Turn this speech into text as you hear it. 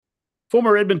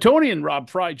Former Edmontonian Rob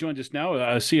Fry joins us now,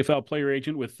 a CFL player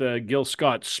agent with Gil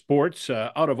Scott Sports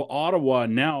out of Ottawa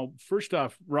now. First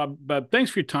off, Rob, thanks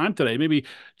for your time today. Maybe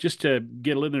just to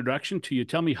get a little introduction to you,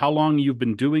 tell me how long you've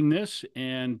been doing this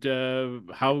and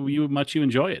how much you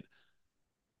enjoy it.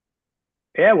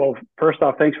 Yeah, well, first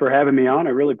off, thanks for having me on. I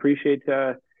really appreciate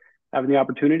having the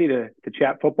opportunity to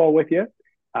chat football with you.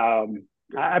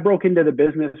 I broke into the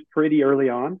business pretty early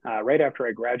on, right after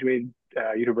I graduated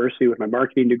university with my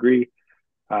marketing degree.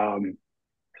 Um,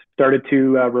 Started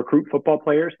to recruit football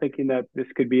players, thinking that this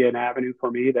could be an avenue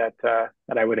for me that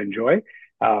I would enjoy.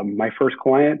 My first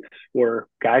clients were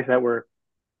guys that were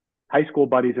high school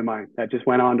buddies of mine that just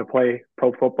went on to play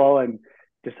pro football and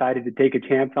decided to take a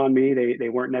chance on me. They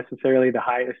weren't necessarily the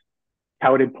highest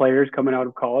touted players coming out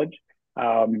of college.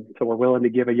 So we're willing to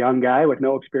give a young guy with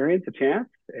no experience a chance.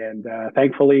 And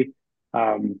thankfully,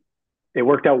 um, it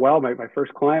worked out well. My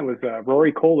first client was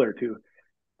Rory Kohler, who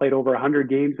played over 100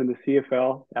 games in the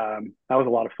CFL. That was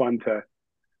a lot of fun to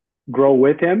grow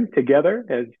with him together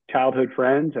as childhood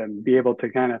friends and be able to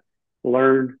kind of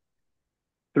learn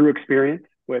through experience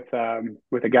with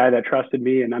a guy that trusted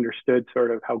me and understood sort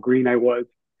of how green I was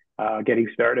getting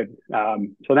started.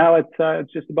 So now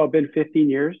it's just about been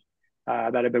 15 years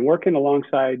that I've been working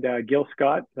alongside Gil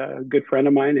Scott, a good friend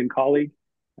of mine and colleague.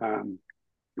 Um,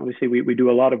 Obviously, we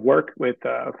do a lot of work with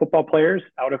football players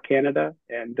out of Canada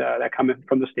and that come in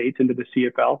from the States into the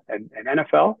CFL and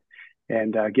NFL.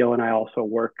 And Gil and I also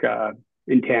work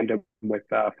in tandem with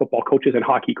football coaches and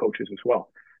hockey coaches as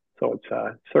well. So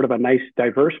it's sort of a nice,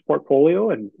 diverse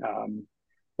portfolio, and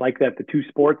like that, the two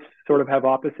sports sort of have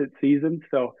opposite seasons,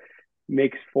 so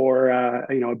makes for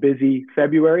a busy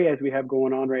February as we have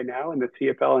going on right now in the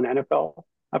CFL and NFL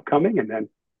upcoming, and then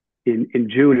in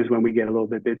June is when we get a little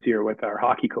bit busier with our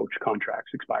hockey coach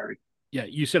contracts expiring. Yeah,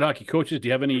 you said hockey coaches. Do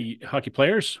you have any hockey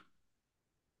players?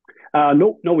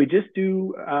 No, no, we just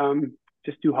do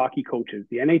hockey coaches.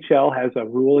 The NHL has a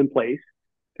rule in place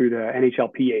through the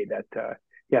NHLPA that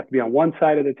you have to be on one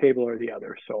side of the table or the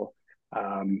other. So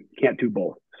can't do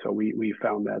both. So we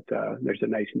found that there's a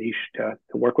nice niche to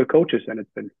work with coaches, and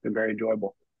it's been very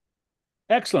enjoyable.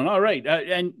 Excellent. All right.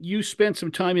 And you spent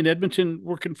some time in Edmonton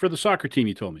working for the soccer team,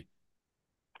 you told me.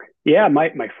 Yeah,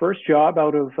 my first job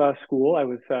out of school, I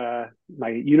was my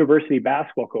university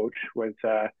basketball coach was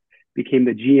became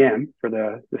the GM for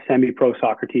the semi-pro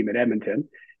soccer team at Edmonton,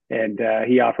 and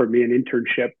he offered me an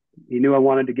internship. He knew I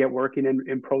wanted to get working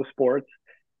in pro sports,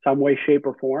 some way, shape,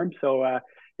 or form. So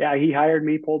yeah, he hired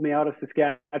me, pulled me out of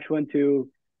Saskatchewan to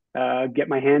get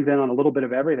my hands in on a little bit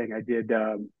of everything. I did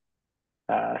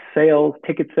sales,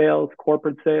 ticket sales,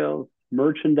 corporate sales,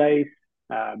 merchandise,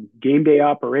 game day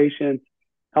operations,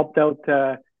 helped out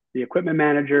the equipment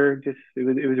manager. Just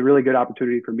it was a really good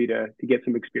opportunity for me to get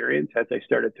some experience as I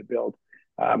started to build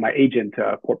my agent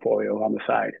portfolio on the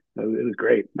side. It was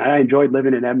great. I enjoyed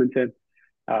living in Edmonton.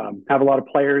 Have a lot of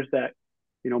players that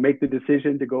make the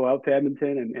decision to go out to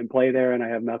Edmonton and play there, and I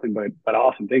have nothing but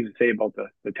awesome things to say about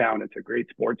the town. It's a great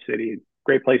sports city,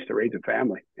 great place to raise a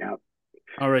family. Yeah.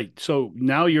 All right. So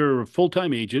now you're a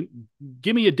full-time agent.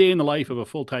 Give me a day in the life of a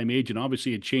full-time agent.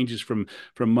 Obviously, it changes from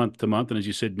month to month, and as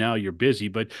you said, now you're busy.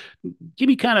 But give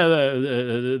me kind of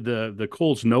the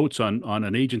Cole's notes on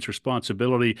an agent's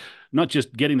responsibility, not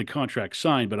just getting the contract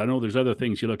signed, but I know there's other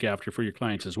things you look after for your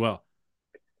clients as well.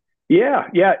 Yeah,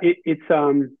 yeah. It's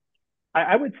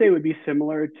I would say it would be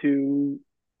similar to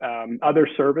other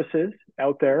services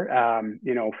out there.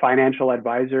 Financial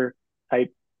advisor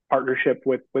type partnership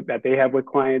with that they have with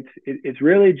clients. It's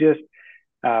really just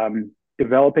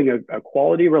developing a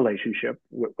quality relationship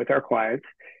with our clients,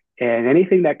 and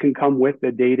anything that can come with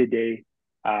the day to day,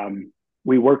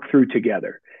 we work through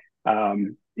together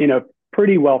in a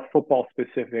pretty well football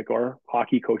specific or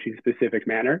hockey coaching specific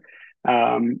manner.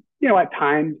 At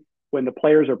times when the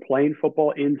players are playing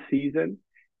football in season,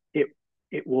 it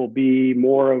it will be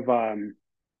more of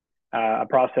a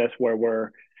process where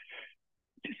we're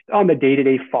just on the day to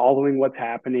day following what's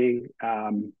happening.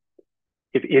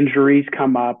 If injuries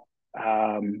come up,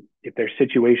 if there's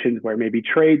situations where maybe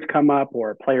trades come up or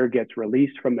a player gets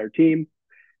released from their team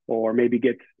or maybe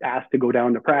gets asked to go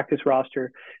down the practice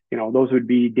roster, those would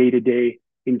be day to day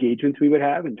engagements we would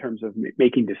have in terms of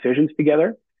making decisions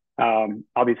together.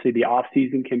 Obviously, the off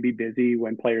season can be busy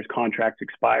when players' contracts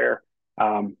expire.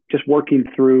 Just working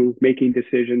through making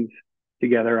decisions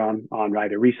together on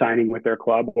either re-signing with their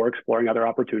club or exploring other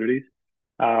opportunities.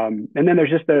 And then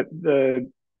there's just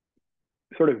the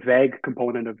sort of vague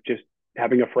component of just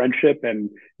having a friendship and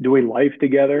doing life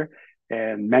together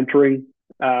and mentoring,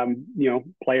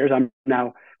 players. I'm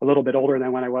now a little bit older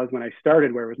than when I was when I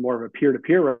started, where it was more of a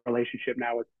peer-to-peer relationship.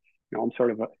 Now it's, I'm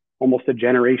sort of almost a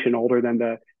generation older than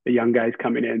the young guys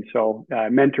coming in. So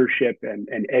mentorship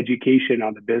and education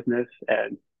on the business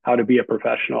and how to be a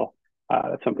professional.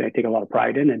 That's something I take a lot of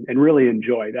pride in and really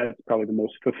enjoy. That's probably the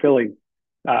most fulfilling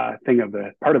thing of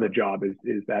the part of the job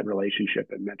is that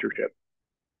relationship and mentorship.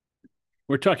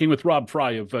 We're talking with Rob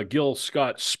Fry of Gil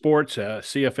Scott Sports, a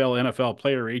CFL NFL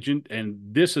player agent, and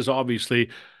this is obviously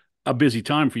a busy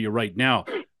time for you right now.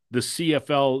 The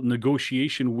CFL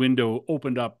negotiation window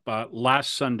opened up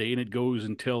last Sunday, and it goes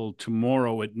until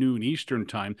tomorrow at noon Eastern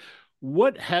time.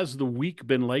 What has the week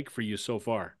been like for you so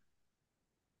far?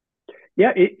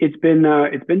 Yeah, it's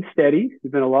been steady.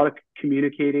 There's been a lot of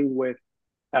communicating with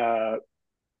uh,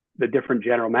 the different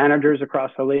general managers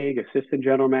across the league, assistant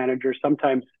general managers,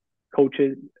 sometimes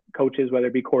coaches, whether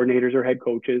it be coordinators or head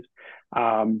coaches,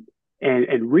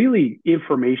 and really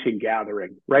information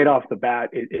gathering right off the bat.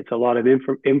 It's a lot of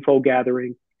info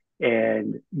gathering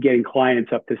and getting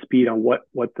clients up to speed on what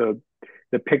the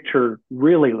picture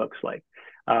really looks like.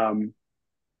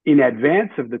 In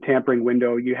advance of the tampering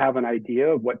window, you have an idea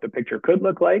of what the picture could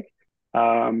look like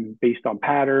based on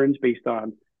patterns, based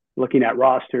on looking at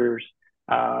rosters,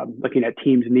 looking at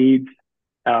teams' needs.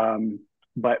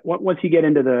 But once you get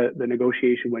into the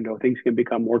negotiation window, things can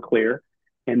become more clear.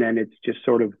 And then it's just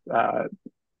sort of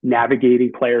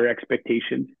navigating player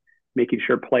expectations, making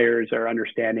sure players are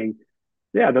understanding,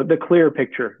 the clear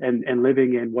picture and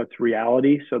living in what's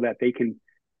reality so that they can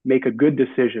make a good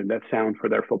decision that's sound for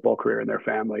their football career and their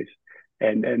families.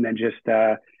 And then just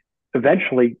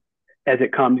eventually, as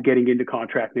it comes, getting into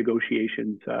contract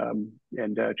negotiations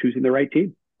and choosing the right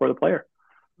team for the player.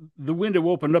 The window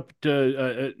opened up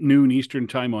at noon Eastern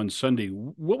time on Sunday.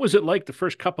 What was it like the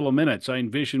first couple of minutes? I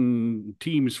envision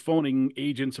teams phoning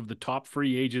agents of the top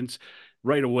free agents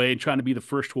right away and trying to be the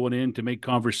first one in to make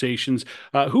conversations.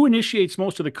 Who initiates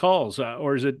most of the calls,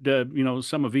 or is it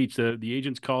some of each? The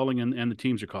agents calling and the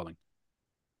teams are calling.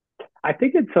 I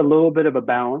think it's a little bit of a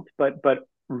balance, but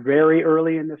very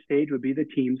early in the stage would be the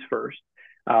teams first.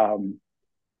 Um,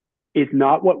 it's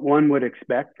not what one would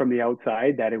expect from the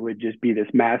outside that it would just be this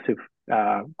massive,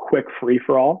 quick free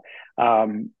for all.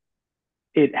 Um,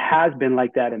 it has been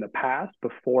like that in the past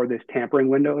before this tampering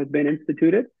window has been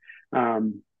instituted.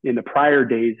 In the prior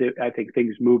days, I think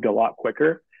things moved a lot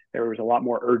quicker. There was a lot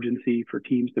more urgency for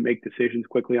teams to make decisions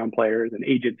quickly on players and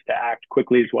agents to act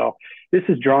quickly as well. This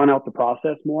has drawn out the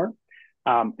process more.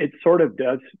 It sort of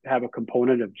does have a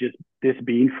component of just this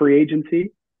being free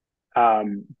agency,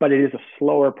 but it is a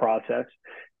slower process.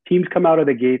 Teams come out of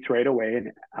the gates right away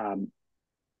and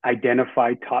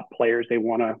identify top players they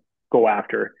want to go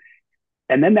after,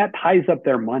 and then that ties up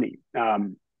their money.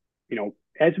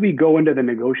 As we go into the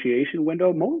negotiation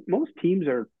window, most teams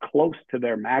are close to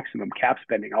their maximum cap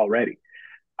spending already.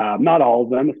 Not all of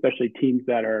them, especially teams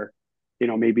that are,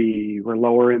 maybe we're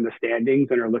lower in the standings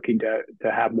and are looking to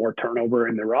have more turnover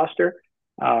in their roster.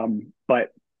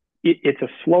 But it's a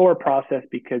slower process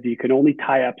because you can only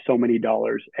tie up so many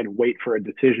dollars and wait for a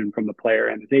decision from the player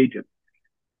and his agent.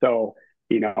 So,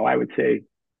 I would say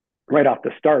right off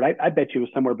the start, I bet you it was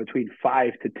somewhere between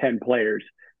 5 to 10 players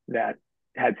that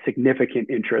had significant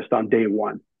interest on day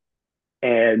one.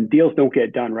 And deals don't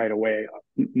get done right away.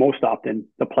 Most often,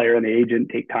 the player and the agent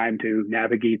take time to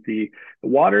navigate the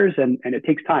waters, and it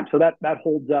takes time. So that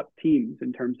holds up teams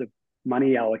in terms of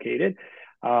money allocated,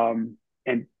 and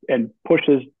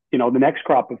pushes the next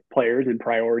crop of players in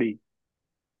priority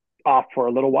off for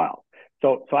a little while.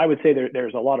 So I would say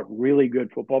there's a lot of really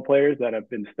good football players that have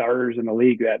been starters in the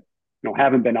league that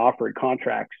haven't been offered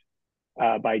contracts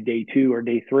by day 2 or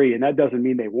day 3, and that doesn't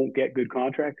mean they won't get good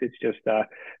contracts. It's just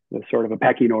sort of a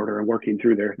pecking order and working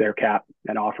through their cap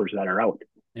and offers that are out.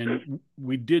 And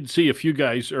we did see a few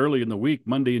guys early in the week,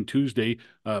 Monday and Tuesday.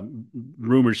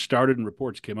 Rumors started and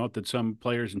reports came out that some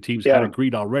players and teams had Yeah,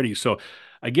 agreed already. So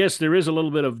I guess there is a little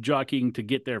bit of jockeying to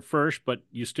get there first, but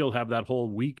you still have that whole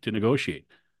week to negotiate.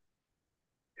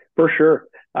 for sure.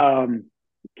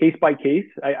 Case by case,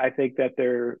 I think that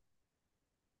there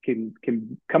can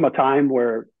come a time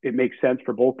where it makes sense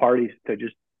for both parties to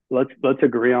just let's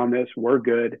agree on this. We're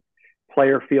good.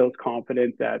 Player feels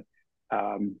confident that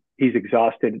he's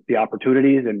exhausted the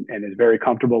opportunities and is very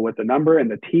comfortable with the number, and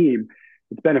the team.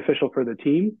 It's beneficial for the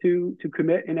team to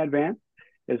commit in advance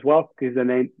as well, because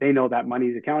then they know that money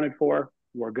is accounted for.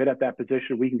 We're good at that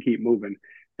position. We can keep moving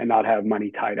and not have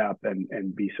money tied up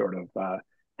and be sort of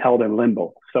held in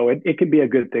limbo. So it can be a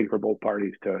good thing for both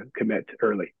parties to commit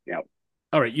early. Yeah.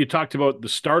 All right, you talked about the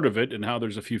start of it and how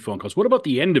there's a few phone calls. What about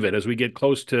the end of it as we get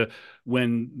close to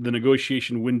when the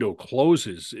negotiation window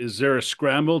closes? Is there a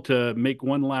scramble to make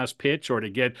one last pitch or to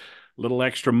get little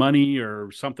extra money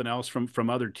or something else from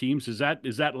other teams. Is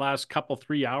that last couple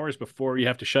 3 hours before you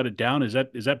have to shut it down? Is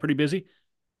that pretty busy?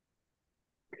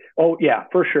 Oh yeah,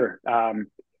 for sure.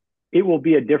 It will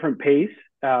be a different pace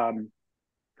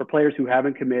for players who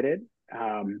haven't committed.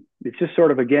 It's just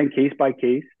sort of again case by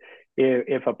case.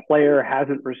 If a player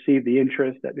hasn't received the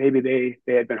interest that maybe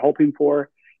they had been hoping for,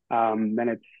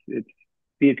 then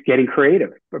it's getting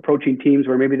creative, approaching teams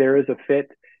where maybe there is a fit,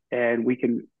 and we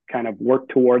can kind of work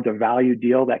towards a value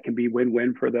deal that can be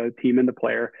win-win for the team and the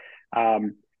player.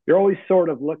 You're always sort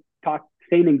of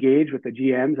staying engaged with the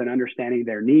GMs and understanding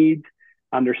their needs,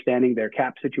 understanding their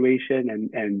cap situation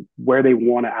and where they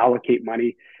want to allocate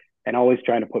money, and always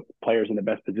trying to put players in the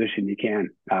best position you can,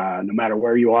 no matter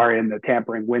where you are in the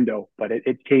tampering window. But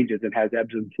it changes. It has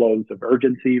ebbs and flows of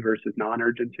urgency versus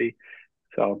non-urgency.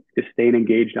 So just staying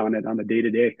engaged on it on the day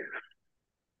to day.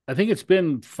 I think it's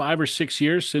been 5 or 6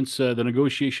 years since the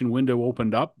negotiation window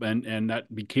opened up, and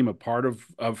that became a part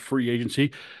of free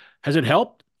agency. Has it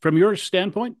helped from your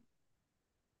standpoint?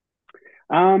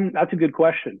 That's a good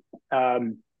question.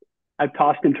 I've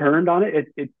tossed and turned on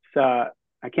it.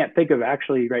 I can't think of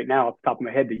actually right now off the top of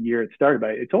my head the year it started, but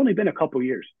it's only been a couple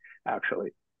years actually.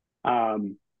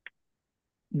 Um,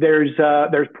 there's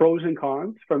pros and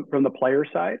cons from the player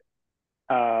side,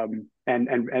 and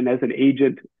as an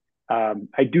agent,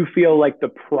 I do feel like the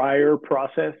prior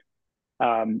process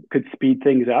could speed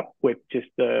things up with just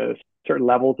the certain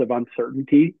levels of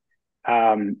uncertainty.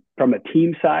 From a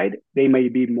team side, they may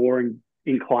be more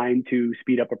inclined to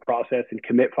speed up a process and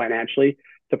commit financially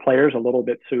to players a little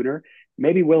bit sooner,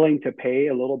 maybe willing to pay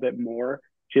a little bit more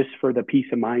just for the peace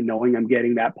of mind knowing I'm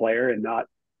getting that player and not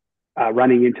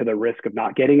running into the risk of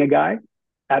not getting a guy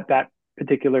at that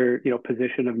particular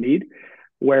position of need.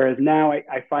 Whereas now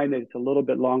I find that it's a little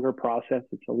bit longer process.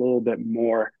 It's a little bit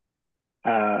more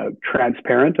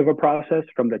transparent of a process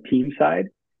from the team side,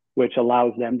 which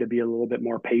allows them to be a little bit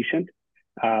more patient.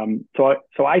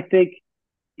 So I think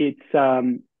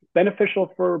it's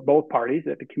beneficial for both parties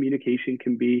that the communication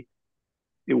can be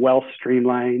well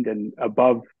streamlined and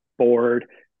above board.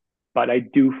 But I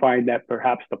do find that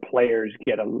perhaps the players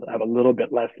have a little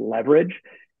bit less leverage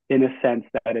in a sense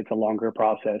that it's a longer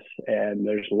process and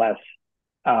there's less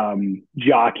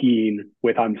jockeying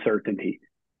with uncertainty.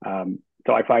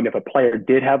 So I find if a player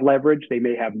did have leverage, they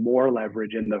may have more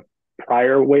leverage in the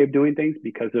prior way of doing things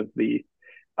because of the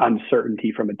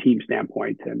uncertainty from a team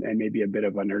standpoint and maybe a bit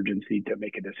of an urgency to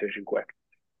make a decision quick.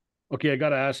 Okay, I got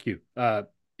to ask you,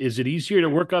 is it easier to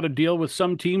work out a deal with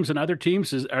some teams than other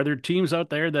teams? Are there teams out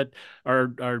there that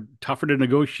are tougher to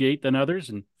negotiate than others?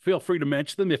 And feel free to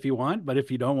mention them if you want, but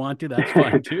if you don't want to, that's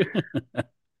fine too.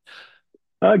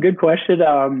 Good question.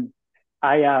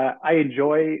 I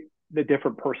enjoy the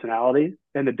different personalities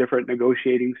and the different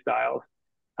negotiating styles.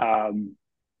 Um,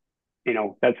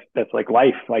 that's like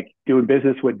life, like doing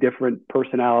business with different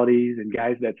personalities and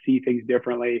guys that see things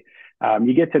differently.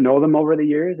 You get to know them over the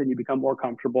years and you become more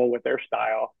comfortable with their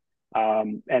style,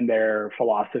 and their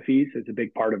philosophies is a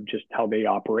big part of just how they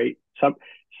operate. Some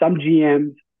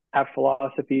GMs have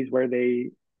philosophies where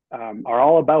they are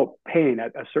all about paying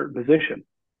at a certain position,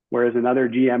 whereas another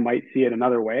GM might see it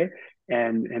another way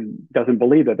and doesn't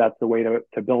believe that that's the way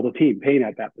to build a team, paying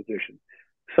at that position.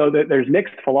 So that there's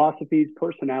mixed philosophies,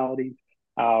 personalities.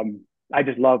 I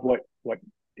just love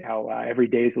how every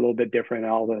day is a little bit different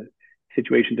and all the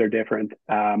situations are different.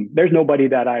 There's nobody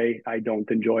that I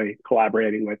don't enjoy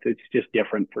collaborating with. It's just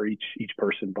different for each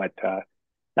person, but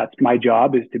that's my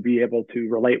job, is to be able to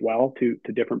relate well to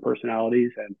different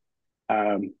personalities and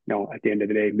at the end of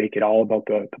the day, make it all about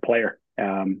the player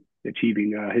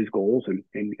achieving his goals and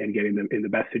getting them in the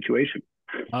best situation.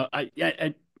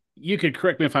 You could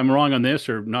correct me if I'm wrong on this,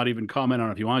 or not even comment on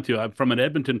it if you want to. From an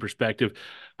Edmonton perspective,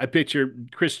 I picture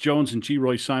Chris Jones and G.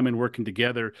 Roy Simon working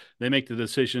together. They make the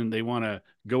decision they want to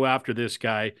go after this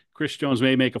guy. Chris Jones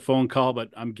may make a phone call,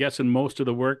 but I'm guessing most of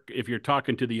the work, if you're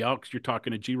talking to the Elks, you're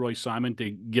talking to G. Roy Simon to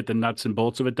get the nuts and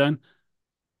bolts of it done.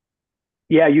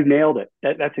 Yeah, you've nailed it.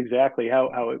 That's exactly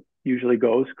how it usually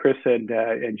goes. Chris and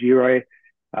G. Roy,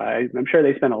 I'm sure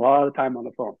they spend a lot of time on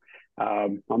the phone.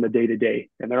 On the day to day,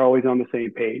 and they're always on the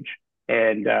same page.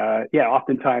 And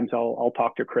oftentimes I'll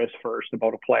talk to Chris first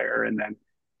about a player, and then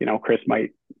Chris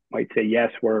might say yes,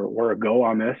 we're a go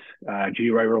on this. G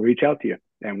Roy will reach out to you,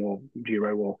 and G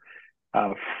Roy will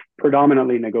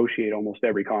predominantly negotiate almost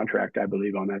every contract, I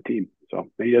believe, on that team. So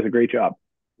he does a great job,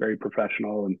 very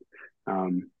professional,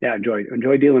 and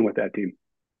enjoy dealing with that team.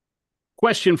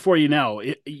 Question for you now.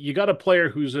 You got a player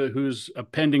who's a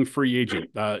pending free agent.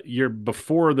 You're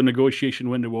before the negotiation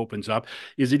window opens up.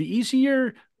 Is it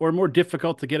easier or more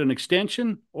difficult to get an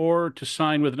extension or to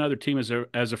sign with another team as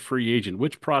a free agent?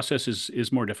 Which process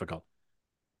is more difficult?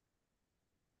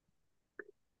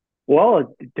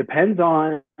 Well, it depends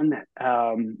on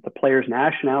the player's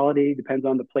nationality, depends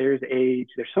on the player's age.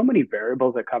 There's so many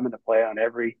variables that come into play on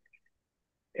every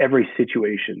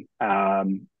situation.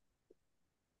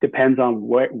 Depends on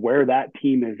where that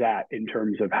team is at in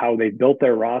terms of how they built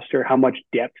their roster, how much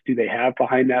depth do they have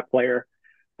behind that player.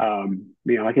 I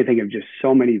can think of just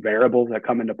so many variables that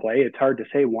come into play. It's hard to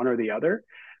say one or the other.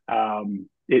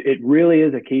 It really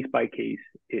is a case by case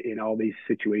in all these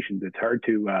situations. It's hard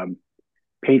to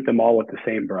paint them all with the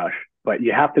same brush, but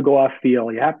you have to go off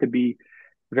feel. You have to be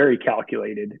very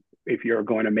calculated if you're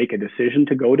going to make a decision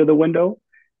to go to the window,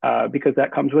 because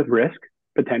that comes with risk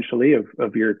potentially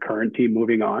of your current team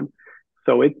moving on.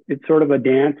 So it's sort of a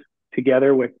dance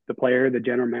together with the player, the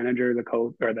general manager, the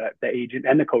coach, or the agent,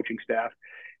 and the coaching staff.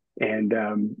 And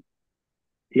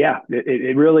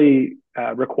it really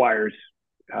requires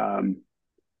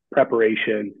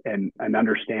preparation and an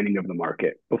understanding of the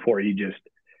market before you just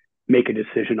make a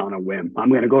decision on a whim. I'm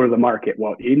going to go to the market.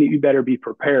 Well, you better be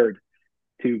prepared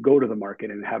to go to the market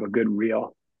and have a good,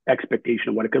 real expectation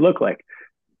of what it could look like.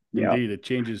 Yeah. Indeed, it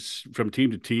changes from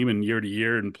team to team and year to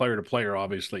year and player to player,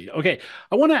 obviously. Okay,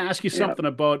 I want to ask you Yeah. something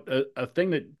about a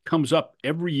thing that comes up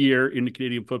every year in the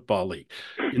Canadian Football League.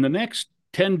 In the next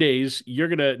 10 days, you're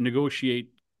going to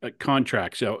negotiate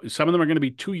contracts. So some of them are going to be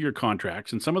 2-year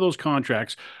contracts, and some of those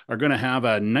contracts are going to have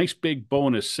a nice big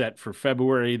bonus set for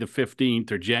February the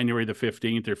 15th or January the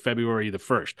 15th or February the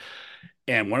 1st.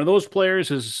 And one of those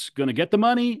players is going to get the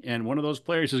money, and one of those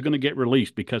players is going to get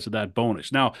released because of that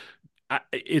bonus. Now,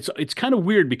 it's kind of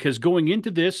weird because going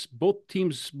into this,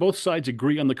 both sides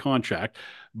agree on the contract,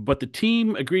 but the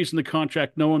team agrees on the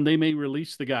contract knowing they may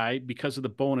release the guy because of the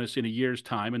bonus in a year's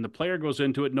time, and the player goes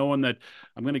into it knowing that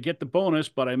I'm going to get the bonus,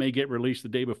 but I may get released the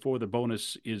day before the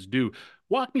bonus is due.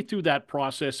 Walk me through that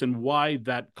process and why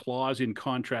that clause in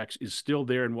contracts is still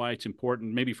there and why it's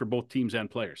important, maybe for both teams and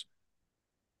players.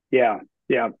 Yeah.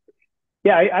 Yeah.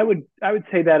 Yeah. I would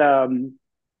say that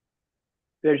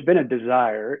there's been a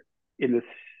desire in this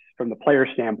from the player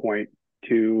standpoint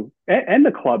and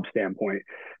the club standpoint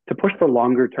to push for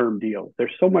longer term deals.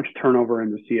 There's so much turnover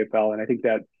in the CFL, and I think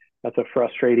that's a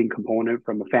frustrating component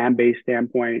from a fan base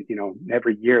standpoint.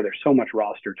 Every year there's so much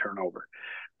roster turnover.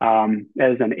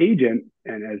 As an agent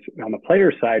and as on the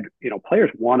player side,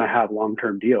 players want to have long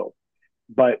term deals,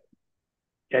 but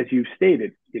as you've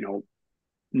stated,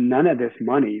 none of this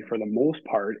money for the most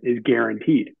part is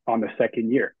guaranteed on the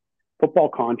second year. Football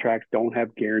contracts don't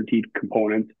have guaranteed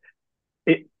components.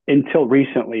 Until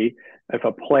recently, if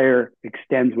a player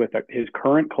extends with his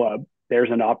current club,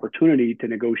 there's an opportunity to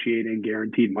negotiate in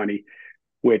guaranteed money,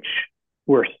 which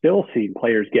we're still seeing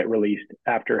players get released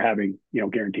after having,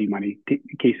 guaranteed money.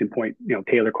 Case in point,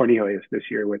 Taylor Cornelius this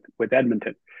year with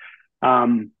Edmonton.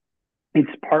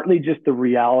 It's partly just the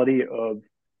reality of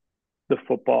the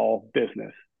football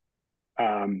business.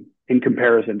 In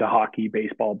comparison to hockey,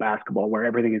 baseball, basketball, where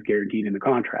everything is guaranteed in the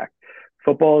contract.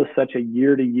 Football is such a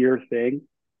year-to-year thing.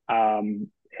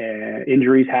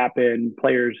 Injuries happen,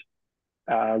 players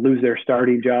lose their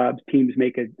starting jobs, teams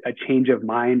make a change of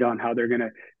mind on how they're going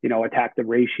to, attack the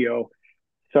ratio.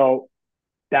 So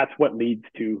that's what leads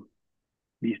to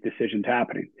these decisions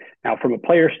happening. Now, from a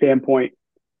player standpoint,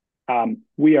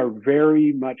 we are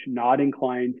very much not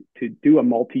inclined to do a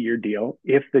multi-year deal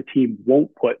if the team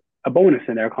won't put a bonus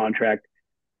in their contract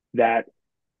that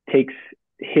takes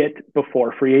hit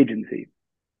before free agency.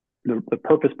 The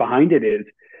purpose behind it is,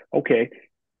 okay,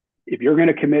 if you're going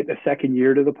to commit a second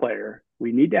year to the player,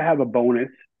 we need to have a bonus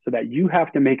so that you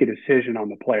have to make a decision on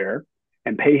the player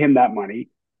and pay him that money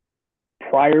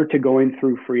prior to going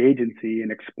through free agency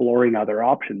and exploring other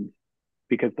options.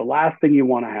 Because the last thing you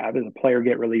want to have is a player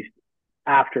get released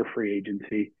after free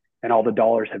agency and all the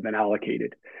dollars have been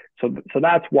allocated. So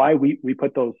that's why we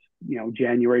put those,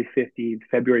 January 15th,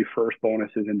 February 1st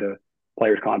bonuses into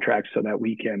players' contracts so that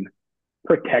we can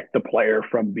protect the player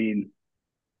from being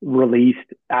released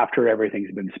after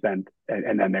everything's been spent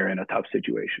and then they're in a tough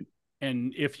situation.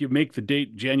 And if you make the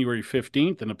date January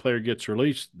 15th and the player gets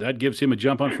released, that gives him a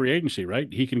jump on free agency, right?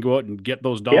 He can go out and get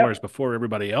those Yeah. dollars before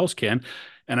everybody else can.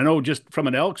 And I know just from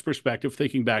an Elks perspective,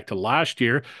 thinking back to last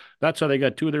year, that's how they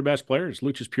got 2 of their best players.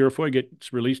 Lucius Purifoy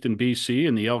gets released in BC,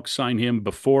 and the Elks sign him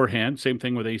beforehand. Same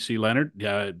thing with AC Leonard.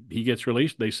 He gets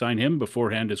released. They sign him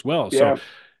beforehand as well. So Yeah.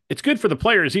 it's good for the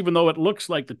players, even though it looks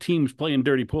like the team's playing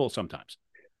dirty pool sometimes.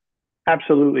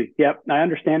 Absolutely. Yep. I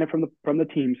understand it from the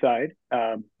team side.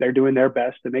 They're doing their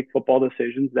best to make football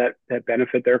decisions that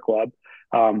benefit their club.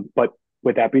 But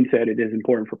with that being said, it is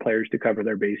important for players to cover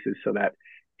their bases so that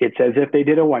it's as if they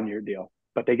did a 1 year deal,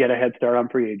 but they get a head start on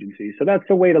free agency. So that's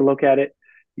the way to look at it.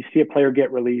 You see a player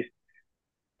get released.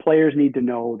 Players need to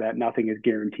know that nothing is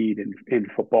guaranteed in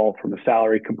football from a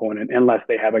salary component unless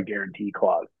they have a guarantee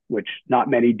clause, which not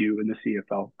many do in the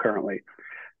CFL currently.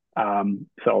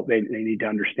 So they need to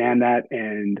understand that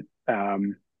and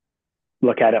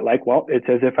look at it like, well, it's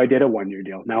as if I did a 1 year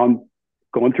deal. Now I'm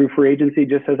going through free agency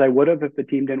just as I would have if the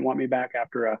team didn't want me back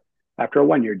after a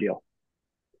 1 year deal.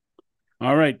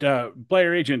 All right,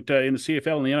 player agent in the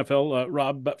CFL and the NFL,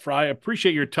 Rob Fry.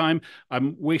 Appreciate your time.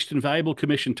 I'm wasting valuable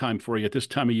commission time for you at this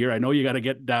time of year. I know you got to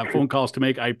get phone calls to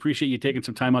make. I appreciate you taking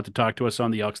some time out to talk to us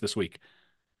on the Elks this week.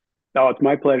 Oh, it's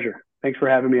my pleasure. Thanks for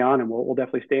having me on, and we'll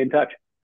definitely stay in touch.